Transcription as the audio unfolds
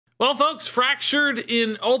Well, folks, Fractured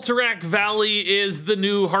in Alterac Valley is the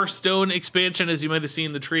new Hearthstone expansion, as you might have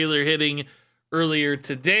seen the trailer hitting earlier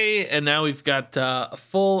today. And now we've got a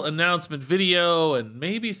full announcement video and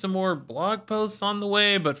maybe some more blog posts on the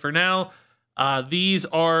way. But for now, these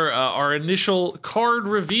are our initial card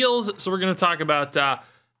reveals. So we're going to talk about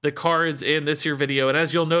the cards in this here video. And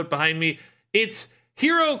as you'll note behind me, it's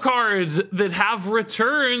hero cards that have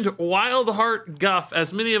returned. Wildheart Guff,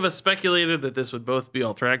 as many of us speculated that this would both be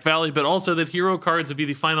Alterac Valley, but also that hero cards would be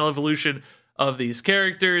the final evolution of these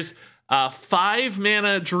characters. 5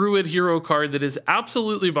 mana druid hero card that is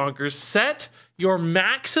absolutely bonkers. Set your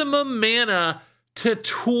maximum mana to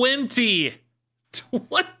 20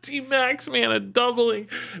 max mana, doubling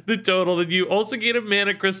the total. Then you also get a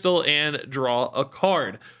mana crystal and draw a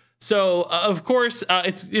card. So, of course,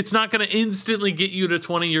 it's not going to instantly get you to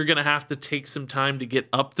 20. You're going to have to take some time to get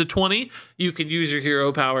up to 20. You can use your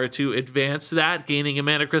hero power to advance that, gaining a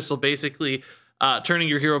mana crystal, basically turning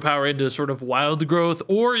your hero power into sort of wild growth.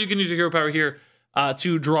 Or you can use your hero power here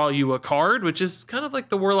to draw you a card, which is kind of like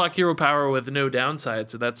the Warlock hero power with no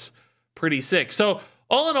downside. So that's pretty sick. So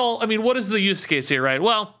all in all, I mean, what is the use case here, right?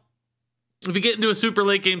 Well, if you get into a super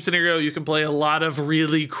late game scenario, you can play a lot of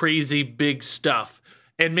really crazy big stuff.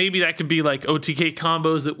 And maybe that could be like OTK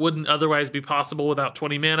combos that wouldn't otherwise be possible without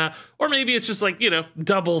 20 mana. Or maybe it's just like, you know,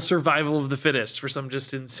 double survival of the fittest for some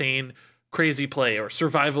just insane, crazy play. Or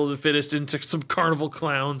survival of the fittest into some carnival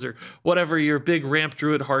clowns or whatever your big ramp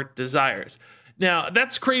druid heart desires. Now,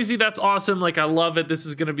 that's crazy. That's awesome. Like, I love it. This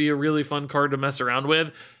is going to be a really fun card to mess around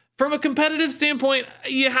with. From a competitive standpoint,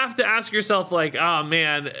 you have to ask yourself, like, oh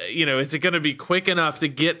man, you know, is it going to be quick enough to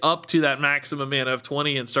get up to that maximum mana of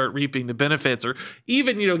 20 and start reaping the benefits? Or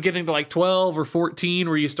even, you know, getting to like 12 or 14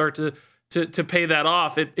 where you start to pay that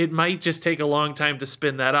off. It might just take a long time to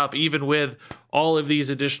spin that up, even with all of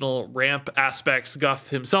these additional ramp aspects, Guff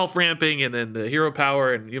himself ramping, and then the hero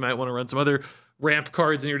power, and you might want to run some other ramp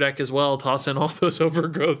cards in your deck as well. Toss in all those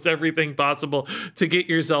overgrowths, everything possible to get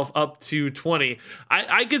yourself up to 20.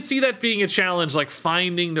 I could see that being a challenge, like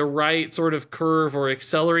finding the right sort of curve or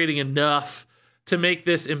accelerating enough to make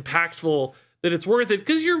this impactful that it's worth it,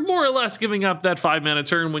 because you're more or less giving up that 5 mana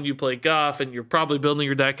turn when you play Guff, and you're probably building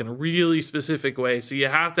your deck in a really specific way. So you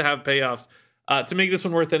have to have payoffs to make this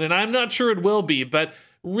one worth it. And I'm not sure it will be, but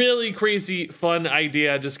really crazy fun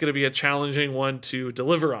idea. Just going to be a challenging one to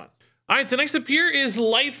deliver on. All right, so next up here is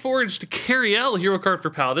Lightforged Cariel, hero card for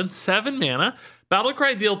Paladin, 7 mana.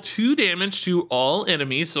 Battlecry, deal 2 damage to all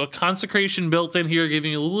enemies. So a Consecration built in here,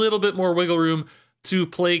 giving you a little bit more wiggle room to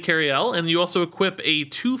play Cariel. And you also equip a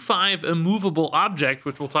 2/5 immovable object,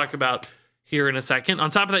 which we'll talk about here in a second. On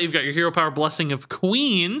top of that, you've got your hero power, Blessing of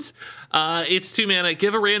Queens. It's 2 mana.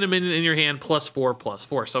 Give a random minion in your hand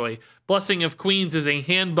 +4/+4. So a Blessing of Queens is a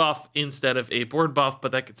hand buff instead of a board buff,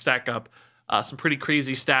 but that could stack up some pretty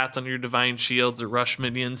crazy stats on your Divine Shields or Rush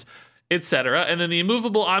minions, etc. And then the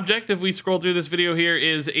immovable object, if we scroll through this video here,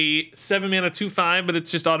 is a 7 mana 2/5, but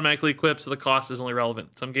it's just automatically equipped, so the cost is only relevant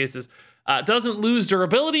in some cases. Doesn't lose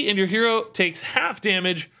durability, and your hero takes half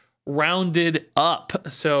damage rounded up.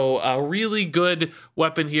 So a really good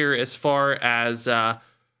weapon here as far as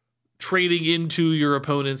trading into your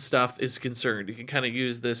opponent's stuff is concerned. You can kind of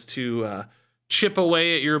use this to chip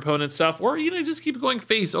away at your opponent's stuff, or, you know, just keep going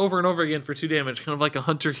face over and over again for 2 damage, kind of like a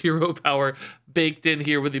hunter hero power baked in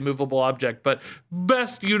here with the movable object, but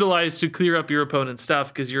best utilized to clear up your opponent's stuff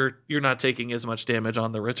because you're not taking as much damage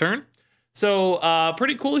on the return. So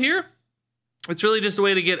pretty cool here. It's really just a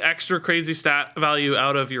way to get extra crazy stat value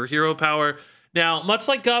out of your hero power. Now, much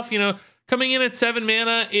like Guff, you know, coming in at 7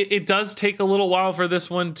 mana, it does take a little while for this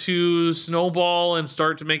one to snowball and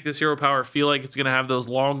start to make this hero power feel like it's going to have those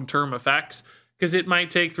long-term effects, because it might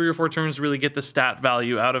take 3 or 4 turns to really get the stat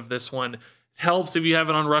value out of this one. It helps if you have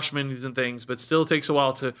it on rush minions and things, but still takes a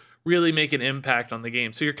while to really make an impact on the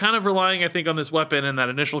game. So you're kind of relying, I think, on this weapon and that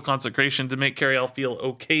initial Consecration to make Cariel feel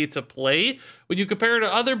okay to play. When you compare it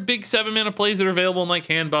to other big 7 mana plays that are available in like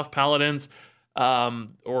hand buff Paladins,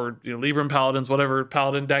 or, you know, Libram Paladins, whatever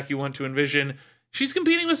Paladin deck you want to envision, she's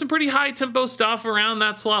competing with some pretty high tempo stuff around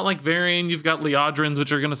that slot, like Varian. You've got Liadrins,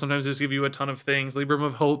 which are going to sometimes just give you a ton of things. Libram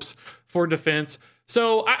of Hopes for defense.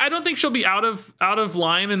 So I don't think she'll be out of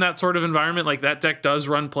line in that sort of environment. Like, that deck does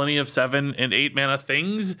run plenty of 7 and 8 mana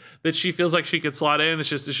things that she feels like she could slot in. It's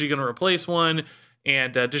just, is she going to replace one?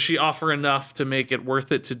 And does she offer enough to make it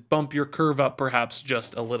worth it to bump your curve up perhaps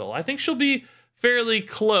just a little? I think she'll be fairly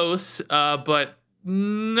close, but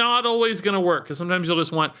not always going to work, because sometimes you'll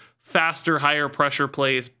just want faster, higher pressure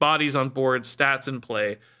plays, bodies on board, stats in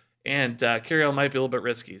play, and Cariel might be a little bit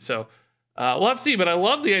risky. So we'll have to see, but I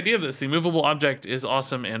love the idea of this. The immovable object is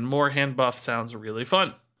awesome, and more hand buff sounds really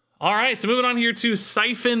fun. All right, so moving on here to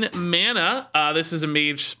Siphon Mana. This is a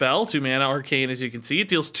mage spell, 2 mana, arcane, as you can see. It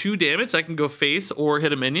deals 2 damage. That can go face or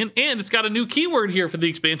hit a minion. And it's got a new keyword here for the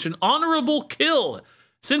expansion, Honorable Kill.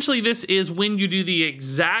 Essentially, this is when you do the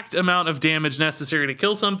exact amount of damage necessary to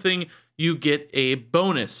kill something, you get a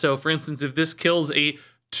bonus. So, for instance, if this kills a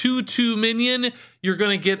 2/2 minion, you're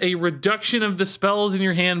going to get a reduction of the spells in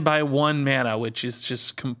your hand by 1 mana, which is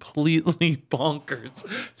just completely bonkers.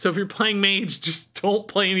 So if you're playing mage, just don't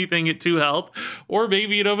play anything at 2 health. Or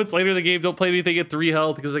maybe, you know, if it's later in the game, don't play anything at 3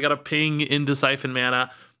 health because they got to ping into Siphon Mana.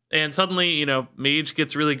 And suddenly, you know, mage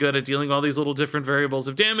gets really good at dealing all these little different variables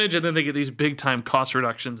of damage, and then they get these big time cost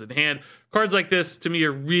reductions in hand. Cards like this, to me,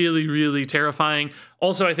 are really, really terrifying.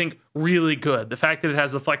 Also, I think really good. The fact that it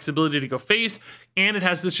has the flexibility to go face, and it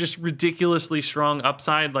has this just ridiculously strong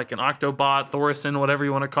upside, like an Octobot, Thorison, whatever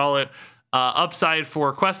you want to call it, upside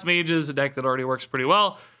for quest mages, a deck that already works pretty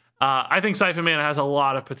well. I think Siphon Mana has a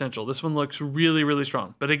lot of potential. This one looks really, really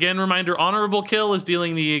strong. But again, reminder, Honorable Kill is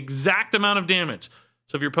dealing the exact amount of damage.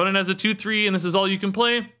 So if your opponent has a 2/3 and this is all you can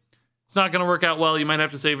play, it's not going to work out well. You might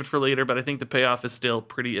have to save it for later, but I think the payoff is still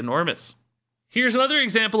pretty enormous. Here's another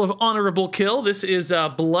example of Honorable Kill. This is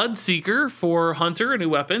Bloodseeker for Hunter, a new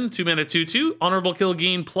weapon, 2 mana, 2/2. Honorable Kill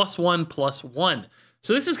gain +1/+1.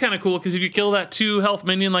 So this is kind of cool because if you kill that 2 health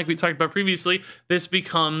minion like we talked about previously, this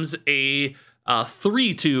becomes a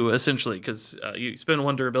 3/2 essentially because you spend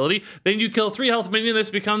 1 durability. Then you kill 3 health minion, this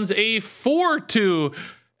becomes a 4/2.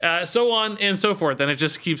 So on and so forth, and it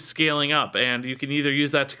just keeps scaling up, and you can either use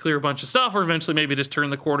that to clear a bunch of stuff or eventually maybe just turn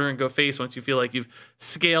the corner and go face once you feel like you've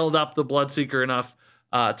scaled up the Bloodseeker enough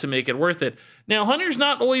to make it worth it. Now, Hunter's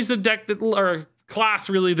not always a deck that, or class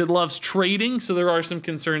really, that loves trading, so there are some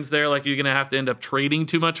concerns there, like you're going to have to end up trading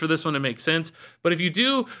too much for this one to make sense. But if you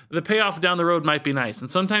do, the payoff down the road might be nice,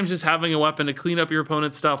 and sometimes just having a weapon to clean up your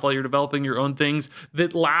opponent's stuff while you're developing your own things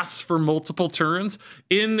that lasts for multiple turns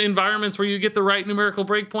in environments where you get the right numerical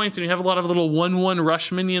breakpoints and you have a lot of little 1/1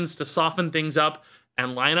 rush minions to soften things up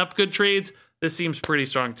and line up good trades, this seems pretty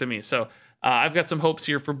strong to me. So I've got some hopes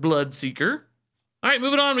here for Bloodseeker. All right,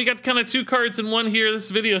 moving on. We got kind of 2 cards in one here.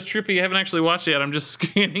 This video is trippy. I haven't actually watched it yet. I'm just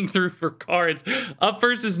scanning through for cards. Up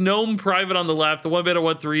first is Gnome Private on the left. 1 mana,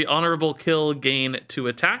 1/3. Honorable Kill, gain 2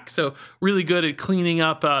 attack. So really good at cleaning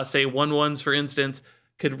up, say, 1/1s, for instance.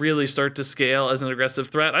 Could really start to scale as an aggressive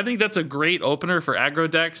threat. I think that's a great opener for aggro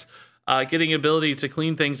decks. Getting ability to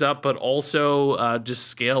clean things up, but also just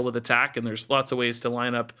scale with attack. And there's lots of ways to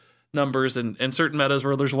line up numbers. And certain metas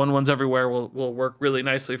where there's 1/1s everywhere will work really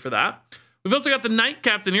nicely for that. We've also got the Knight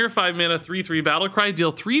Captain here, 5 mana, 3/3 Battlecry,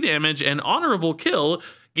 deal 3 damage, and Honorable Kill,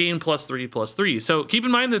 gain +3/+3. So keep in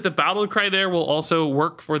mind that the Battlecry there will also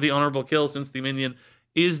work for the Honorable Kill since the minion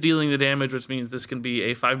is dealing the damage, which means this can be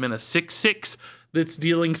a 5 mana 6/6 that's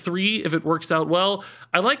dealing 3 if it works out well.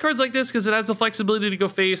 I like cards like this because it has the flexibility to go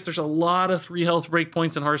face. There's a lot of 3 health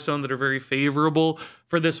breakpoints in Hearthstone that are very favorable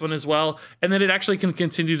for this one as well. And then it actually can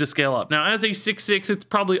continue to scale up. Now, as a 6/6, it's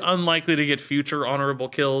probably unlikely to get future Honorable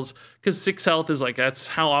Kills because 6 health is like, that's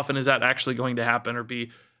how often is that actually going to happen or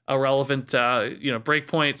be a relevant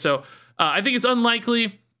breakpoint. So I think it's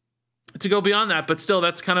unlikely to go beyond that, but still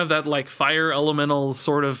that's kind of that like fire elemental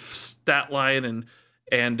sort of stat line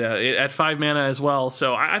and at 5 mana as well.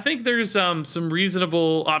 So I think there's some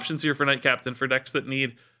reasonable options here for Knight Captain for decks that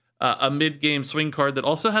need a mid-game swing card that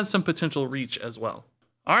also has some potential reach as well.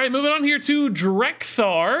 All right, moving on here to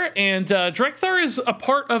Drekthar, and Drekthar is a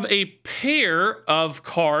part of a pair of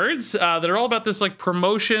cards that are all about this like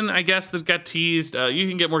promotion, I guess, that got teased. You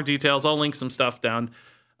can get more details. I'll link some stuff down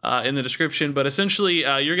in the description, but essentially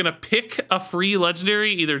you're gonna pick a free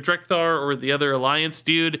legendary, either Drekthar or the other Alliance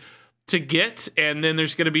dude, to get, and then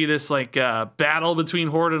there's going to be this like battle between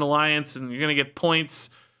Horde and Alliance, and you're going to get points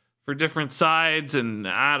for different sides, and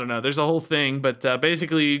I don't know, there's a whole thing, but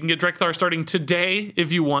basically you can get Drekthar starting today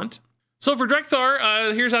if you want. So for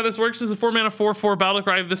Drekthar, here's how this works. This is a 4 mana 4/4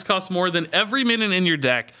 Battlecry. This costs more than every minion in your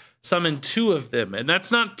deck. Summon 2 of them, and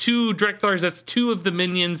that's not 2 Drekthars, that's 2 of the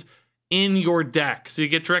minions in your deck. So you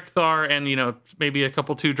get Drekthar and, you know, maybe a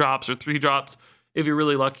couple 2-drops or 3-drops if you're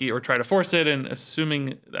really lucky, or try to force it. And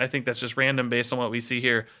assuming, I think that's just random based on what we see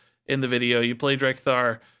here in the video, you play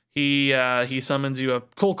Drekthar, he summons you a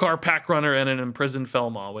Kolkar Pack Runner and an Imprisoned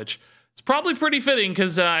Felmaw, which is probably pretty fitting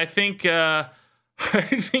because I think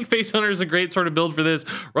Face Hunter is a great sort of build for this.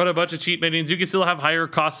 Run a bunch of cheat minions. You can still have higher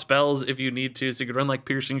cost spells if you need to, so you could run like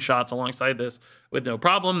Piercing Shots alongside this with no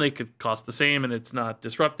problem. They could cost the same and it's not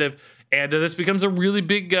disruptive. And this becomes a really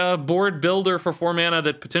big board builder for 4 mana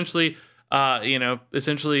that potentially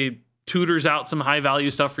essentially tutors out some high value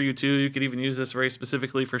stuff for you too. You could even use this very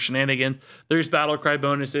specifically for shenanigans. There's battle cry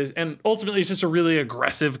bonuses, and ultimately it's just a really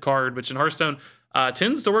aggressive card, which in Hearthstone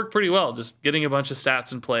tends to work pretty well. Just getting a bunch of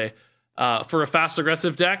stats in play for a fast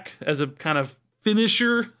aggressive deck as a kind of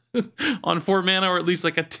finisher on 4 mana, or at least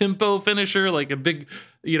like a tempo finisher, like a big,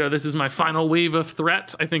 this is my final wave of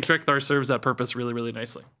threat. I think Drekthar serves that purpose really, really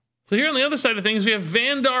nicely. So here on the other side of things, we have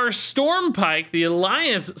Vandar Stormpike, the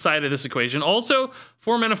Alliance side of this equation. Also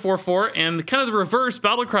 4 mana 4/4, and kind of the reverse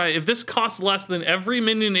Battlecry. If this costs less than every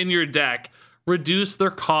minion in your deck, reduce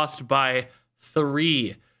their cost by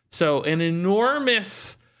 3. So an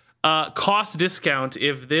enormous cost discount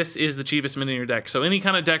if this is the cheapest minion in your deck. So any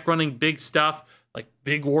kind of deck running big stuff, like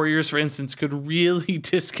big warriors, for instance, could really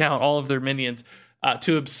discount all of their minions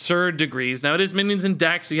to absurd degrees. Now, it is minions in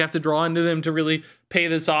decks, so you have to draw into them to really pay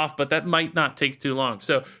this off, but that might not take too long.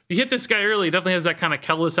 So if you hit this guy early, it definitely has that kind of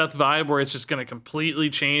Keleseth vibe where it's just going to completely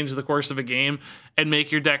change the course of a game and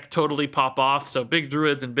make your deck totally pop off. So big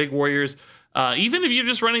druids and big warriors, even if you're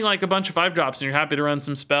just running like a bunch of 5-drops and you're happy to run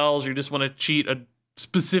some spells, you just want to cheat a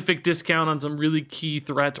specific discount on some really key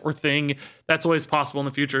threat or thing, that's always possible in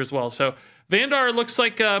the future as well. So Vandar looks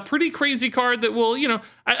like a pretty crazy card that will, I don't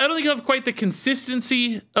think it'll have quite the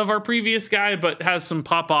consistency of our previous guy, but has some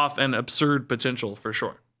pop off and absurd potential for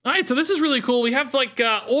sure. All right, so this is really cool. We have like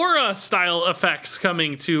aura style effects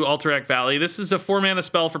coming to Alterac Valley. This is a 4 mana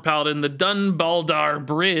spell for Paladin, the Dunbaldar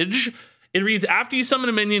Bridge. It reads, after you summon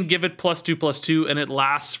a minion, give it +2/+2, and it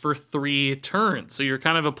lasts for 3 turns. So you're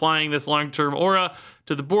kind of applying this long-term aura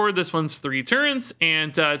to the board. This one's 3 turns,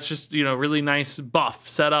 and it's just, really nice buff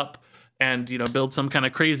setup and, build some kind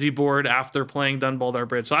of crazy board after playing Dunbaldar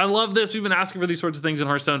Bridge. So I love this. We've been asking for these sorts of things in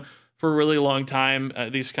Hearthstone for a really long time.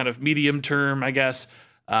 These kind of medium-term, I guess,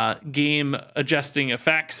 game adjusting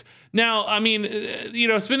effects. Now, I mean,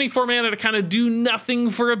 spending 4 mana to kind of do nothing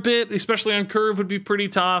for a bit, especially on curve, would be pretty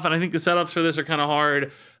tough. And I think the setups for this are kind of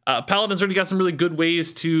hard. Paladin's already got some really good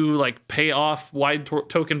ways to like pay off wide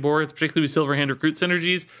token boards, particularly with Silverhand Recruit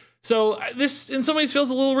synergies. So this in some ways feels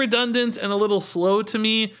a little redundant and a little slow to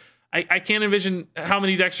me. I can't envision how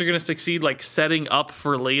many decks are going to succeed like setting up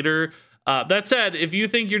for later. That said, if you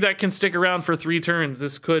think your deck can stick around for 3 turns,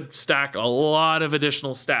 this could stack a lot of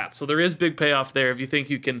additional stats. So there is big payoff there if you think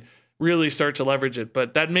you can really start to leverage it.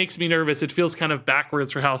 But that makes me nervous. It feels kind of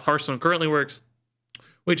backwards for how Hearthstone currently works,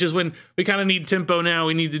 which is when we kind of need tempo now.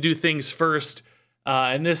 We need to do things first.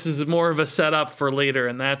 And this is more of a setup for later.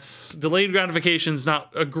 And that's delayed gratification is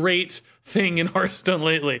not a great thing in Hearthstone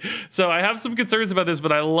lately. So I have some concerns about this,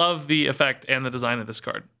 but I love the effect and the design of this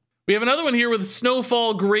card. We have another one here with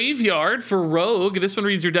Snowfall Graveyard for Rogue. This one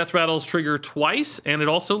reads your death rattles trigger twice, and it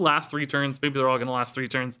also lasts 3 turns. Maybe they're all going to last 3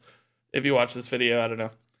 turns if you watch this video. I don't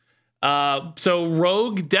know. So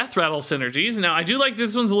Rogue death rattle synergies. Now I do like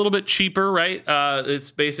this one's a little bit cheaper, right?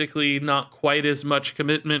 It's basically not quite as much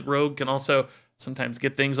commitment. Rogue can also sometimes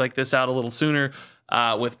get things like this out a little sooner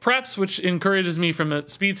with preps, which encourages me from a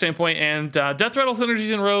speed standpoint. And death rattle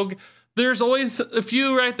synergies in Rogue, there's always a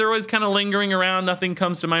few, right? They're always kind of lingering around. Nothing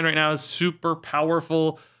comes to mind right now as super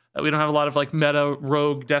powerful. We don't have a lot of like meta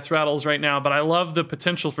Rogue death rattles right now, but I love the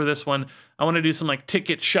potential for this one. I want to do some like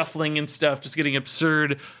ticket shuffling and stuff, just getting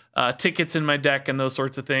absurd tickets in my deck and those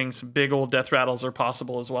sorts of things. Big old death rattles are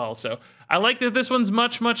possible as well. So I like that this one's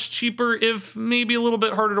much, much cheaper, if maybe a little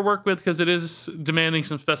bit harder to work with because it is demanding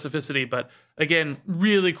some specificity. But again,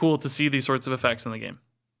 really cool to see these sorts of effects in the game.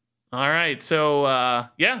 All right, so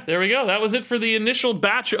yeah, there we go. That was it for the initial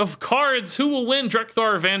batch of cards. Who will win,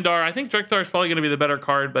 Drekthar or Vandar? I think Drekthar is probably going to be the better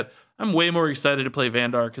card, but I'm way more excited to play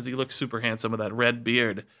Vandar because he looks super handsome with that red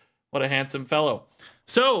beard. What a handsome fellow.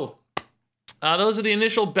 So those are the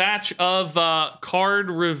initial batch of card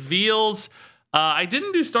reveals. I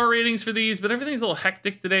didn't do star ratings for these, but everything's a little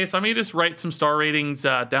hectic today, so I may just write some star ratings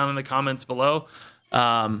down in the comments below.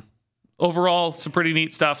 Overall, some pretty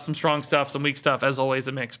neat stuff, some strong stuff, some weak stuff, as always,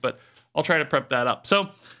 a mix, but I'll try to prep that up. So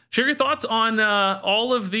share your thoughts on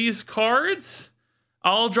all of these cards.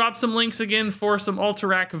 I'll drop some links again for some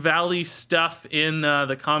Alterac Valley stuff in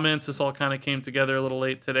the comments. This all kind of came together a little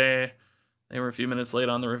late today. They were a few minutes late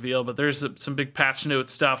on the reveal, but there's some big patch note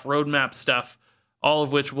stuff, roadmap stuff, all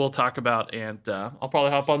of which we'll talk about. And I'll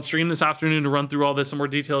probably hop on stream this afternoon to run through all this in more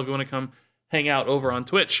detail if you want to come hang out over on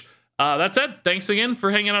Twitch. That said, thanks again for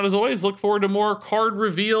hanging out as always. Look forward to more card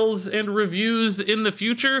reveals and reviews in the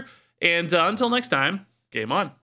future. And until next time, game on.